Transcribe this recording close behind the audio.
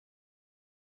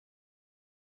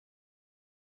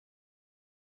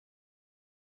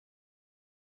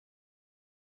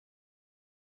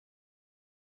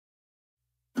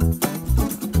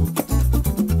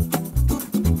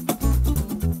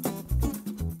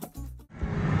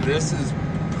This has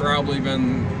probably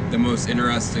been the most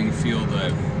interesting field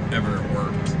I've ever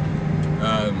worked.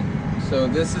 So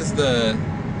this is the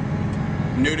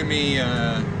new to me.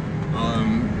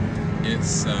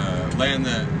 It's land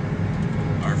that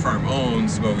our farm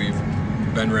owns, but we've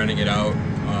been renting it out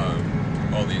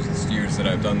all these years that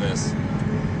I've done this.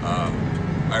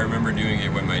 I remember doing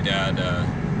it when my dad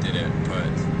did it, but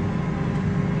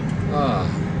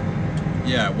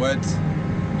yeah, what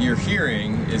you're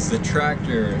hearing is the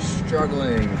tractor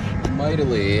struggling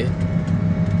mightily,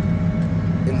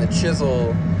 and the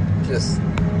chisel it's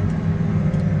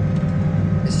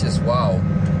just wow.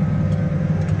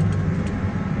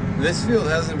 This field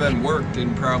hasn't been worked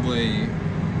in probably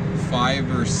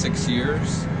 5 or 6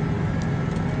 years.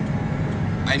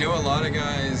 I know a lot of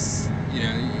guys, you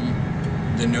know,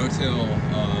 the no-till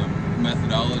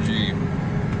methodology,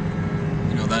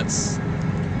 you know, that's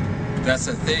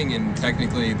a thing, and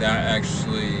technically that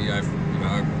actually I've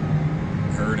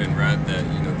heard and read that,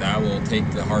 you know, that will take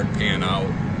the hard pan out.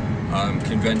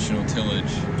 Conventional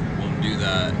tillage won't do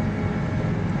that.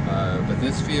 But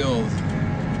this field,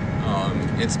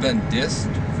 it's been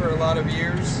disked for a lot of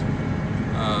years.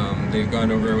 They've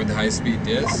gone over it with the high-speed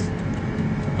disc,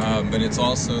 but it's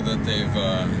also that they've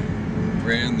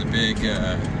ran the big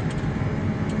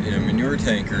you know, manure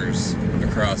tankers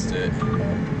across it.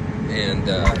 And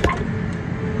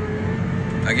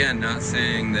again, not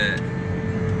saying that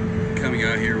coming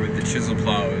out here with the chisel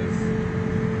plow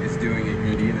is doing it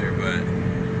good either, but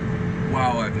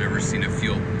wow, I've never seen a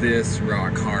field this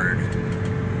rock hard.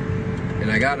 And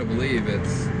I gotta believe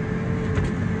it's,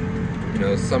 you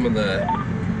know, some of the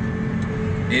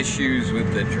issues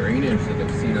with the drainage that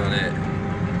I've seen on it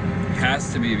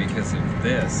has to be because of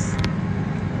this.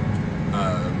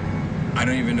 I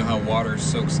don't even know how water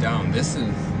soaks down. This is,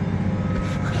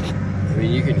 I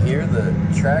mean, you can hear the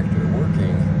tractor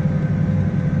working.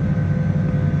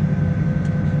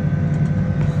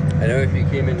 I know if you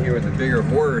came in here with a bigger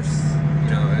horse, you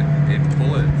know, it'd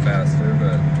pull it faster,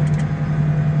 but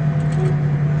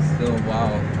still,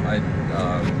 wow.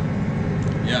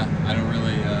 Yeah, I don't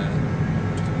really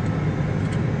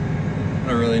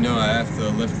know. I have to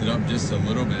lift it up just a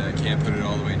little bit. I can't put it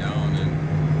all the way down. And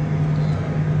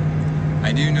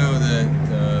I do know that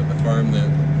the farm that,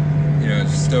 you know,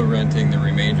 is still renting the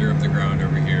remainder of the ground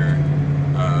over here.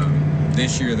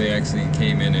 This year they actually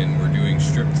came in and were doing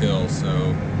strip till,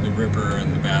 so the ripper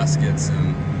and the baskets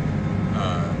and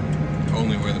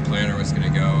only where the planter was going to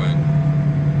go.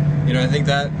 And, you know, I think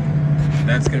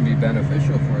that's going to be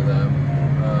beneficial for them.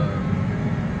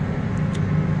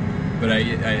 But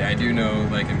I do know,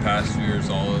 like in past years,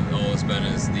 all it's been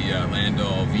is the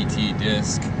Landau VT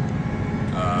disc,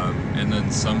 and then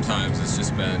sometimes it's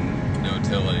just been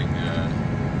no-tilling, but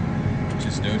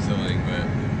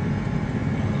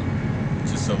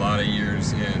just a lot of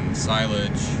years in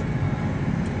silage,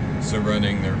 so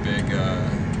running their big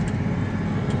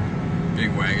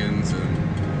wagons and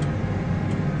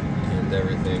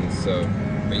everything. So,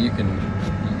 but you can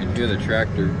hear the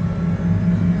tractor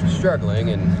struggling,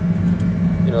 and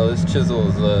you know, this chisel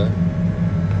is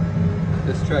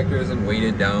this tractor isn't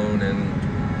weighted down, and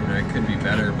you know, it could be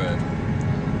better, but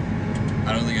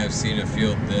I don't think I've seen a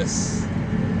field this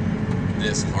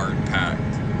hard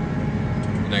packed.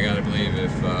 And I gotta believe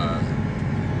if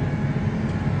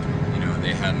you know,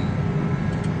 they hadn't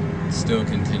still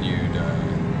continued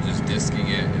just disking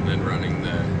it and then running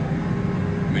the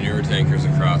manure tankers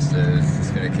across it, it's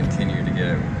just gonna continue to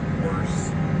get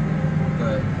worse.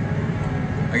 But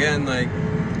again, like,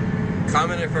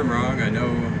 comment if I'm wrong. I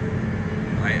know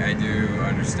I do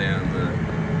understand the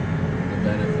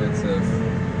benefits of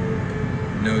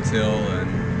no-till and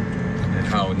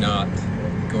how not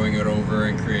going it over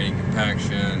and creating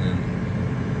compaction, and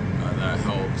that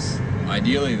helps.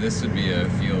 Ideally, this would be a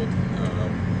field,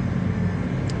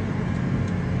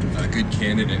 a good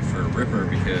candidate for a ripper,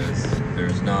 because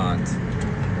there's not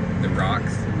the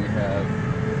rocks that we have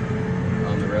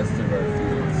on the rest of our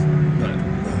fields. But,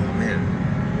 oh man.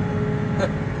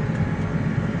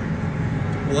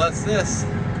 Well, that's this.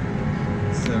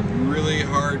 It's a really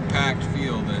hard packed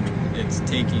field, and it's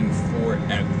taking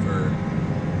forever.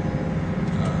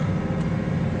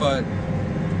 But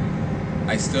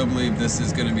I still believe this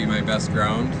is going to be my best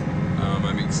ground.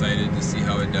 I'm excited to see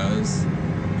how it does.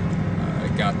 I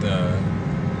got the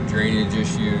drainage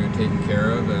issue taken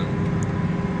care of, and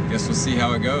I guess we'll see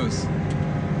how it goes.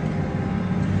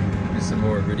 Do some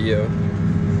more video.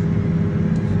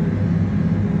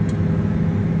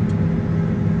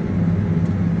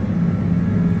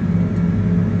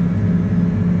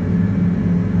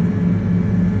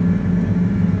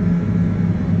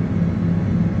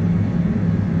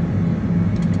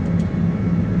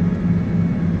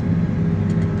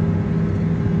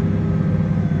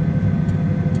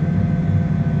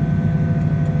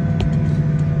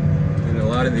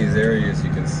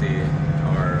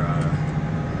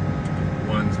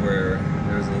 where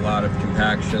there was a lot of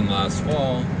compaction last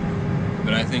fall,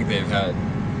 but I think they've had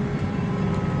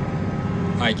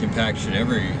high compaction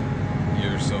every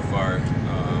year so far,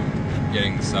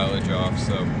 getting the silage off.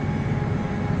 So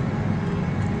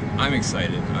I'm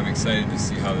excited. I'm excited to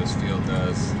see how this field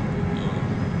does.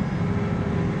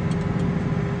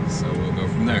 So we'll go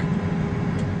from there.